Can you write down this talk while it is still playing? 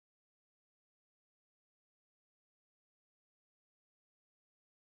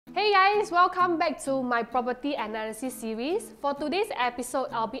Hey guys, welcome back to my property analysis series. For today's episode,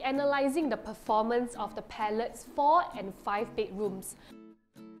 I'll be analyzing the performance of the Palettes 4 and 5 bedrooms.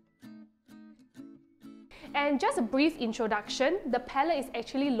 And just a brief introduction, the Palette is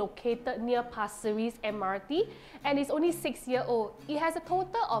actually located near Pasir Ris MRT and is only 6 years old. It has a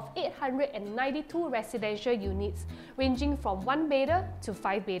total of 892 residential units ranging from 1-bedder to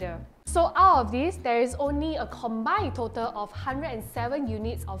 5-bedder. So out of this, there is only a combined total of 107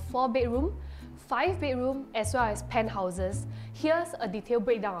 units of 4-bedroom, 5-bedroom as well as penthouses. Here's a detailed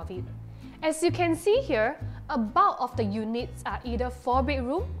breakdown of it. As you can see here, a bulk of the units are either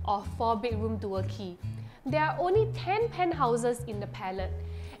 4-bedroom or 4-bedroom dual key. There are only 10 penthouses in the Palette,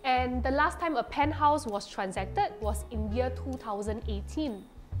 and the last time a penthouse was transacted was in year 2018.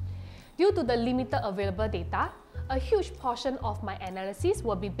 Due to the limited available data, a huge portion of my analysis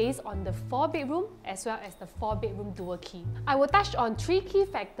will be based on the 4-bedroom as well as the 4-bedroom dual key. I will touch on 3 key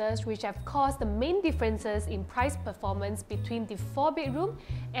factors which have caused the main differences in price performance between the 4-bedroom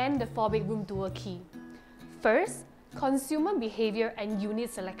and the 4-bedroom dual key. First, consumer behavior and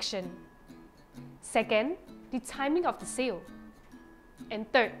unit selection. Second, the timing of the sale.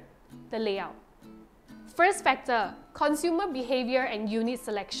 And third, the layout. First factor, consumer behavior and unit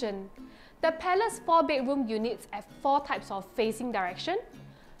selection. The Palette's 4-bedroom units have 4 types of facing direction: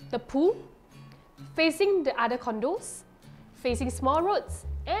 the pool, facing the other condos, facing small roads,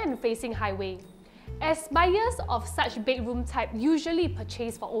 and facing highway. As buyers of such bedroom type usually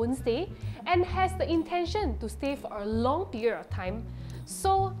purchase for own stay and has the intention to stay for a long period of time,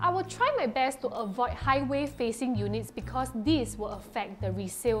 so I will try my best to avoid highway facing units because this will affect the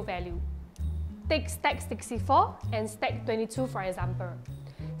resale value. Take Stack 64 and Stack 22 for example.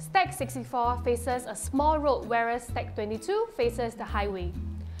 Stack 64 faces a small road whereas Stack 22 faces the highway.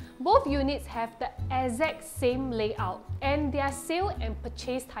 Both units have the exact same layout and their sale and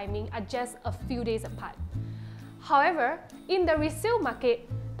purchase timing are just a few days apart. However, in the resale market,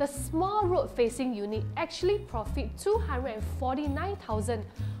 the small road-facing unit actually profit 249,000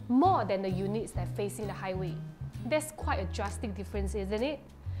 more than the units that facing the highway. That's quite a drastic difference, isn't it?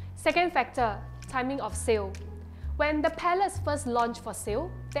 Second factor, timing of sale. When the Palettes first launched for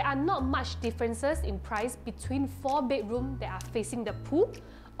sale, there are not much differences in price between 4-bedroom that are facing the pool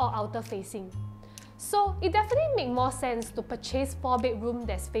or outer facing. So it definitely makes more sense to purchase 4-bedroom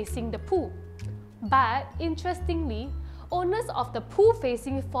that's facing the pool. But interestingly, owners of the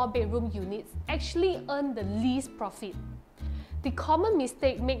pool-facing 4-bedroom units actually earn the least profit. The common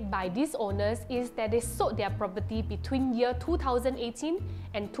mistake made by these owners is that they sold their property between year 2018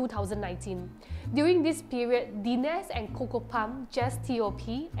 and 2019. During this period, Dines and Coco Palm just TOP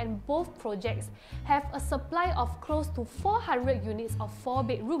and both projects have a supply of close to 400 units of 4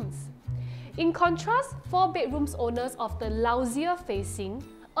 bedrooms. In contrast, 4 bedrooms owners of the lousier facing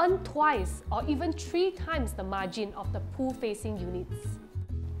earn twice or even 3 times the margin of the pool-facing units.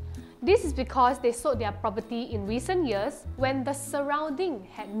 This is because they sold their property in recent years when the surrounding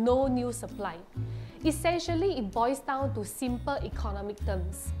had no new supply. Essentially, it boils down to simple economic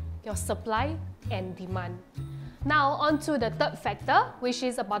terms: your supply and demand. Now, on to the third factor, which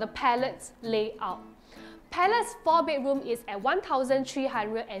is about the Palette's layout. Palette's 4-bedroom is at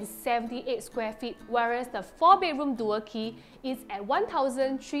 1,378 square feet, whereas the 4-bedroom dual key is at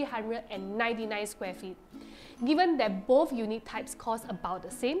 1,399 square feet. Given that both unit types cost about the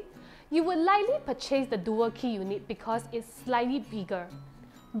same, you would likely purchase the dual key unit because it's slightly bigger.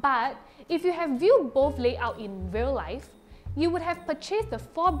 But if you have viewed both layouts in real life, you would have purchased the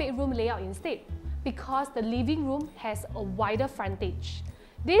 4-bedroom layout instead because the living room has a wider frontage.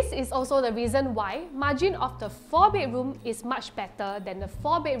 This is also the reason why margin of the 4-bedroom is much better than the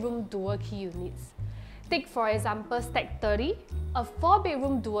 4-bedroom dual key units. Take for example Stack 30, a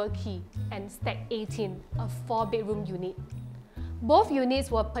 4-bedroom dual key, and Stack 18, a 4-bedroom unit. Both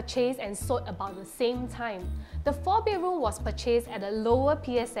units were purchased and sold about the same time. The 4-bedroom was purchased at a lower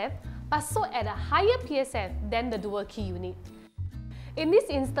PSF but sold at a higher PSF than the dual key unit. In this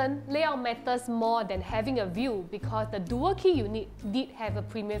instance, layout matters more than having a view because the dual key unit did have a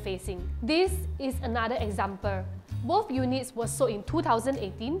premium facing. This is another example. Both units were sold in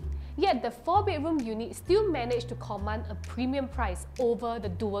 2018, yet the 4-bedroom unit still managed to command a premium price over the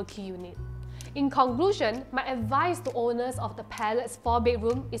dual key unit. In conclusion, my advice to owners of the Palette's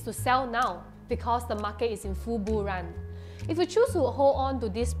 4-bedroom is to sell now because the market is in full bull run. If you choose to hold on to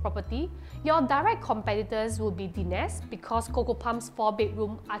this property, your direct competitors will be Dines because Coco Palm's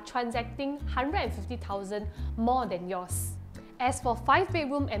 4-bedroom are transacting 150,000 more than yours. As for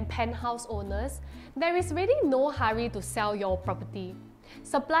 5-bedroom and penthouse owners, there is really no hurry to sell your property.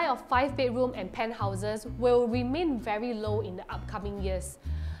 Supply of 5-bedroom and penthouses will remain very low in the upcoming years.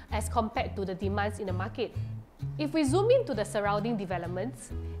 as compared to the demands in the market. If we zoom into the surrounding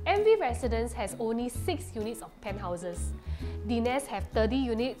developments, MV Residence has only 6 units of penthouses. Dines have 30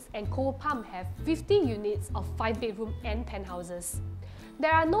 units and Koko Palm have 50 units of 5-bedroom and penthouses.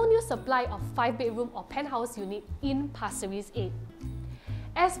 There are no new supply of 5-bedroom or penthouse unit in Pasir Ris 8.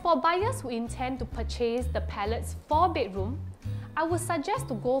 As for buyers who intend to purchase the Palace 4-bedroom, I would suggest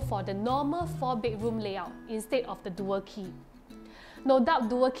to go for the normal 4-bedroom layout instead of the dual key. No doubt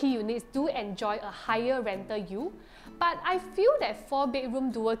dual key units do enjoy a higher rental yield, but I feel that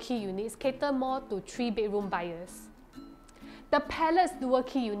 4-bedroom dual key units cater more to 3-bedroom buyers. The Palace dual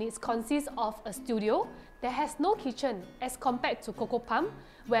key units consist of a studio that has no kitchen as compared to Koko Palm,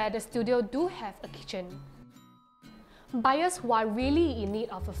 where the studio do have a kitchen. Buyers who are really in need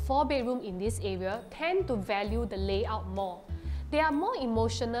of a 4-bedroom in this area tend to value the layout more. They are more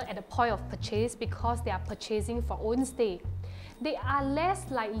emotional at the point of purchase because they are purchasing for own stay. They are less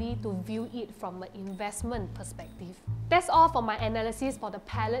likely to view it from an investment perspective. That's all for my analysis for the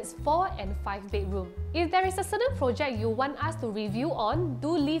Palace 4 and 5-bedroom. If there is a certain project you want us to review on, do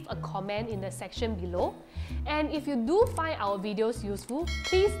leave a comment in the section below. And if you do find our videos useful,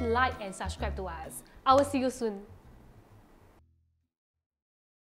 please like and subscribe to us. I will see you soon.